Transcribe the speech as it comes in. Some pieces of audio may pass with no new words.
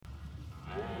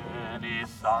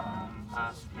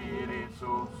Sancte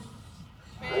Spiritus,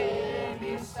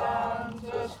 Veni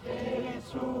Sancte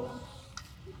Spiritus,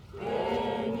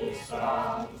 Veni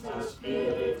Sancte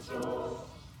Spiritus.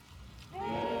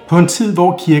 På en tid,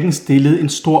 hvor kirken stillede en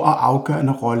stor og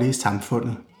afgørende rolle i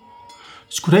samfundet,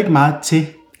 skulle der ikke meget til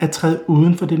at træde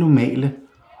uden for det normale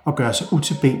og gøre sig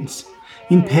utilbens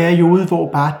i en periode,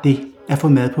 hvor bare det at få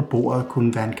mad på bordet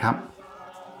kunne være en kamp.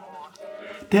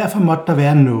 Derfor måtte der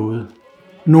være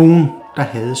nogen, der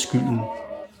havde skylden,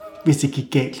 hvis det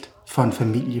gik galt for en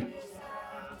familie.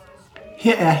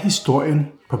 Her er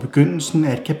historien på begyndelsen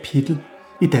af et kapitel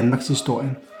i Danmarks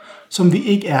historien, som vi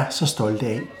ikke er så stolte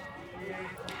af.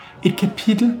 Et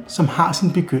kapitel, som har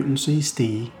sin begyndelse i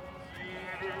Stege.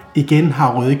 Igen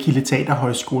har Rødekilde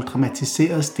Teaterhøjskole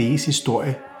dramatiseret Steges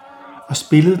historie og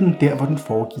spillet den der, hvor den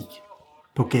foregik,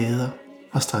 på gader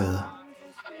og stræder.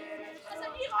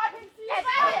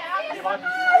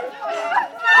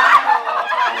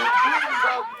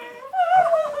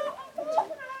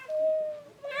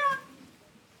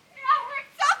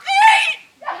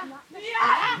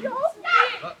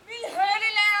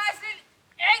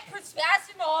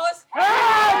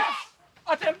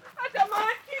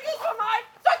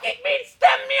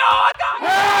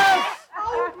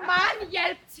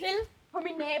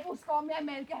 Med at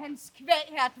mælke hans kvæg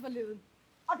her forleden.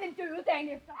 Og den døde dagen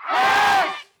efter.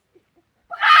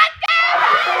 Brænd dem!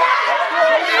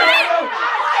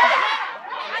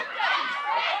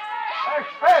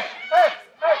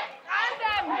 Brænd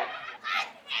dem!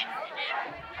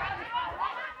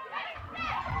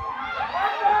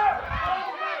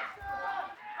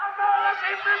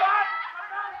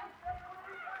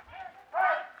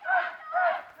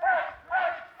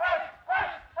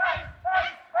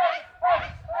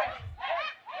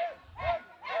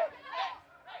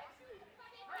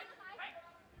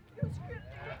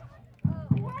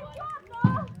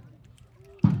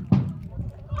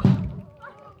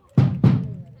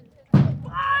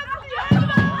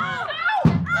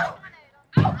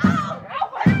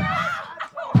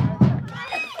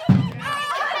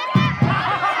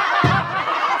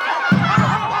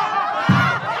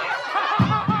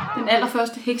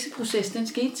 Allerførste hekseproces, den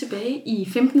skete tilbage i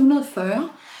 1540,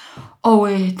 og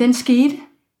den skete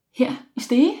her i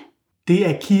Stege. Det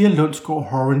er Kira Lundsgaard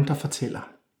Horan, der fortæller.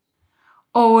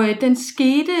 Og den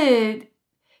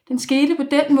skete på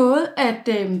den måde, at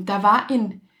der var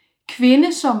en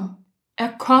kvinde, som er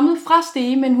kommet fra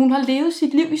Stege, men hun har levet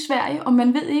sit liv i Sverige, og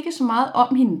man ved ikke så meget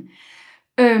om hende.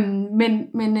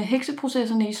 Men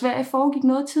hekseprocesserne i Sverige foregik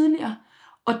noget tidligere,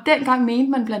 og dengang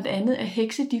mente man blandt andet, at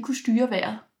hekse de kunne styre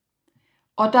vejret.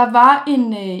 Og der var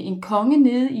en konge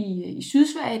nede i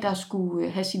Sydsverige, der skulle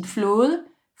have sin flåde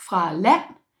fra land,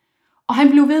 og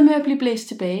han blev ved med at blive blæst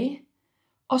tilbage.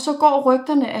 Og så går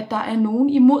rygterne, at der er nogen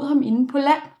imod ham inde på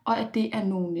land, og at det er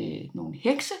nogle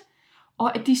hekse,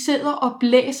 og at de sidder og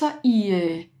blæser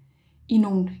i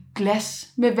nogle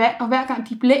glas med vand, og hver gang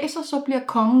de blæser, så bliver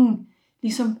kongen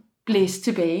ligesom blæst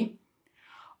tilbage.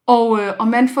 Og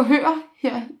man forhører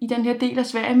her i den her del af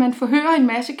Sverige, man forhører en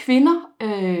masse kvinder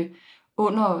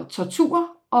under tortur,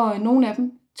 og nogle af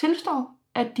dem tilstår,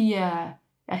 at de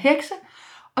er hekse.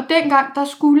 Og dengang, der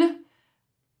skulle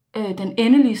den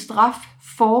endelige straf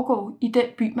foregå i den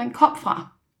by, man kom fra.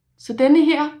 Så denne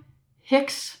her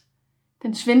heks,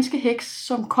 den svenske heks,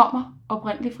 som kommer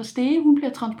oprindeligt fra Stege, hun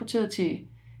bliver transporteret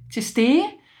til Stege,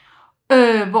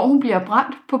 hvor hun bliver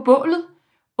brændt på bålet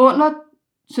under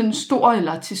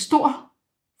sådan til stor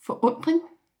forundring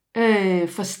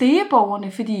for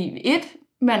stegeborgerne, fordi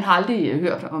man har aldrig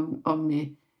hørt om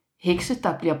hekse,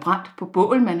 der bliver brændt på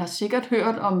bål. Man har sikkert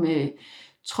hørt om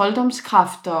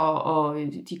trolddomskræfter og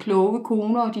de kloge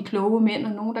koner og de kloge mænd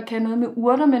og nogen, der kan noget med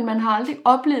urter, men man har aldrig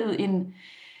oplevet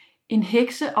en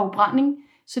hekseafbrænding.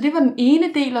 Så det var den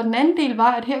ene del, og den anden del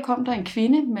var, at her kom der en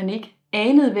kvinde, man ikke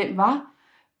anede, hvem var.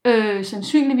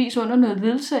 Sandsynligvis under noget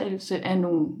ledsagelse af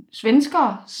nogle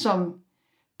svenskere, som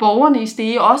borgerne i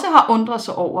Stege også har undret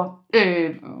sig over,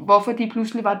 hvorfor de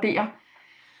pludselig var der.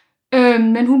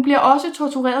 Men hun bliver også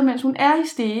tortureret, mens hun er i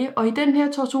Stege, og i den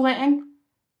her torturering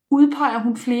udpeger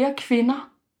hun flere kvinder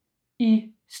i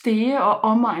Stege og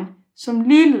omegn, som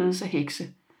ligeledes er hekse.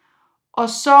 Og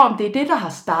så om det er det, der har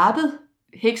startet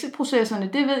hekseprocesserne,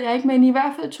 det ved jeg ikke, men i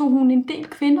hvert fald tog hun en del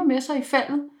kvinder med sig i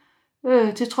faldet,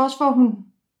 til trods for, at hun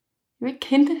jo ikke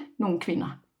kendte nogen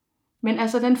kvinder. Men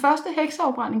altså den første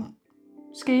hekseafbrænding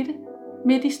skete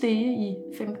midt i Stege i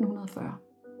 1540.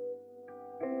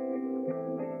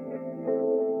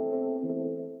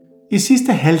 I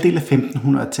sidste halvdel af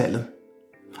 1500-tallet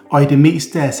og i det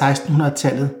meste af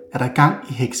 1600-tallet er der gang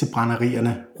i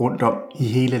heksebrænderierne rundt om i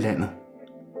hele landet.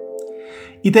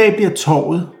 I dag bliver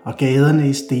torvet og gaderne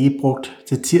i Stege brugt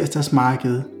til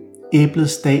tirsdagsmarked,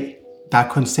 æblets dag, der er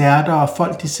koncerter og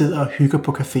folk de sidder og hygger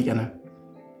på caféerne.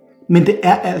 Men det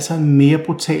er altså en mere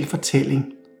brutal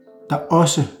fortælling, der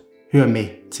også hører med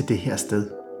til det her sted.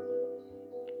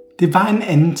 Det var en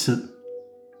anden tid,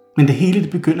 men det hele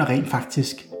det begynder rent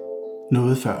faktisk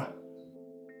noget før.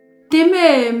 Det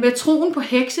med troen på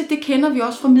hekse, det kender vi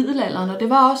også fra middelalderen, og det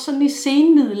var også sådan i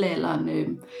senmiddelalderen,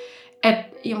 at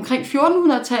i omkring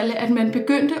 1400-tallet, at man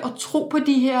begyndte at tro på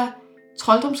de her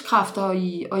trolddomskræfter,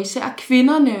 og især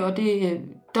kvinderne, og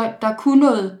der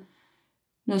kunne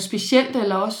noget specielt,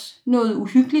 eller også noget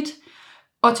uhyggeligt.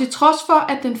 Og til trods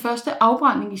for, at den første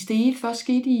afbrænding i Stege først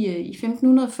skete i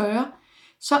 1540,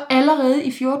 så allerede i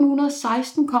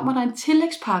 1416 kommer der en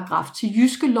tillægsparagraf til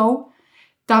jyske lov,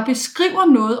 der beskriver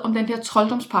noget om den her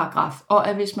trolddomsparagraf, og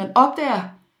at hvis man opdager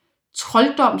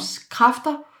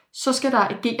trolddomskræfter, så skal der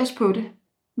ageres på det.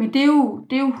 Men det er jo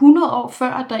 100 år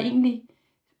før, at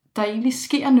der egentlig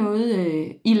sker noget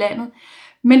i landet.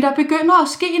 Men der begynder at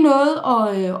ske noget,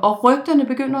 og rygterne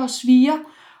begynder at svire,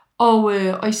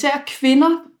 og især kvinder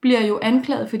bliver jo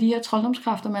anklaget for de her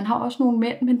trolddomskræfter. Man har også nogle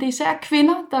mænd, men det er især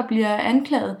kvinder, der bliver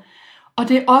anklaget. Og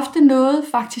det er ofte noget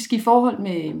faktisk i forhold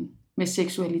med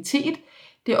seksualitet.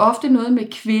 Det er ofte noget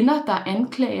med kvinder, der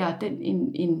anklager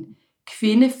en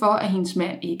kvinde for, at hendes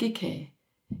mand ikke kan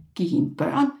give hende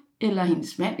børn, eller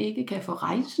hendes mand ikke kan få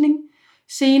rejsning.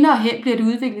 Senere hen bliver det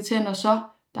udviklet til, at når så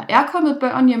der er kommet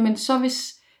børn, jamen så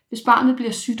hvis barnet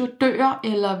bliver sygt og dør,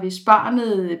 eller hvis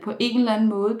barnet på en eller anden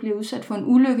måde bliver udsat for en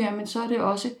ulykke, jamen så er det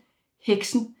også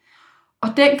heksen. Og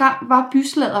dengang var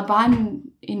byslader bare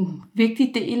en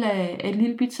vigtig del af et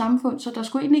lille bit samfund, så der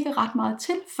skulle egentlig ikke ret meget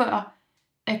til, før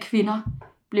at kvinder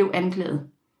blev anklaget.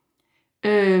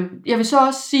 Jeg vil så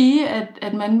også sige,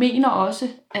 at man mener også,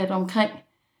 at omkring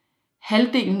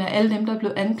halvdelen af alle dem, der er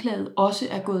blevet anklaget, også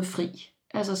er gået fri.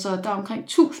 Altså så der er omkring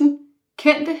 1000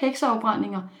 kendte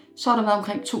hekseafbrændinger, så har der været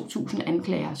omkring 2000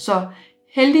 anklager. Så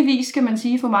heldigvis skal man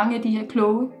sige, for mange af de her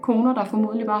kloge koner, der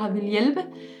formodentlig bare har ville hjælpe,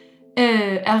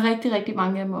 er rigtig, rigtig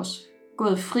mange af dem også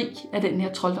gået fri af den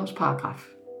her trolddomsparagraf.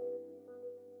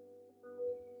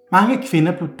 Mange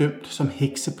kvinder blev dømt som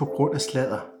hekse på grund af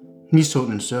sladder,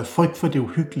 misundelse og frygt for det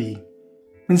uhyggelige.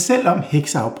 Men selvom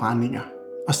hekseafbrændinger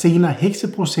og senere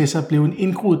hekseprocesser blev en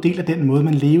indgroet del af den måde,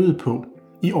 man levede på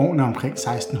i årene omkring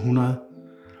 1600,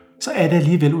 så er det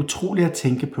alligevel utroligt at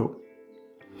tænke på,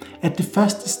 at det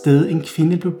første sted, en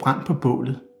kvinde blev brændt på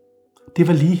bålet, det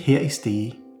var lige her i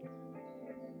Stege.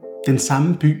 Den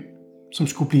samme by, som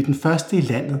skulle blive den første i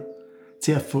landet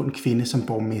til at få en kvinde som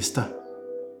borgmester.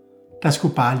 Der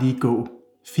skulle bare lige gå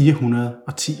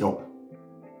 410 år.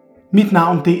 Mit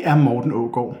navn det er Morten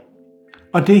Aagaard,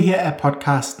 og det her er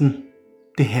podcasten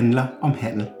Det handler om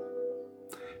handel.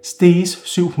 Steges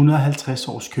 750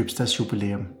 års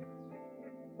købstadsjubilæum.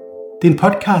 Det er en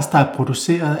podcast, der er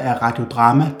produceret af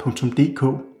Radiodrama.dk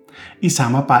i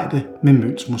samarbejde med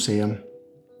Møns Museum.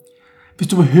 Hvis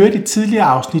du vil høre de tidligere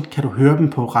afsnit, kan du høre dem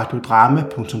på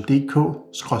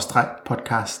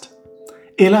radiodrama.dk/podcast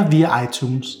eller via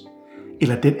iTunes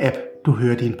eller den app, du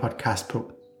hører din podcast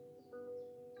på.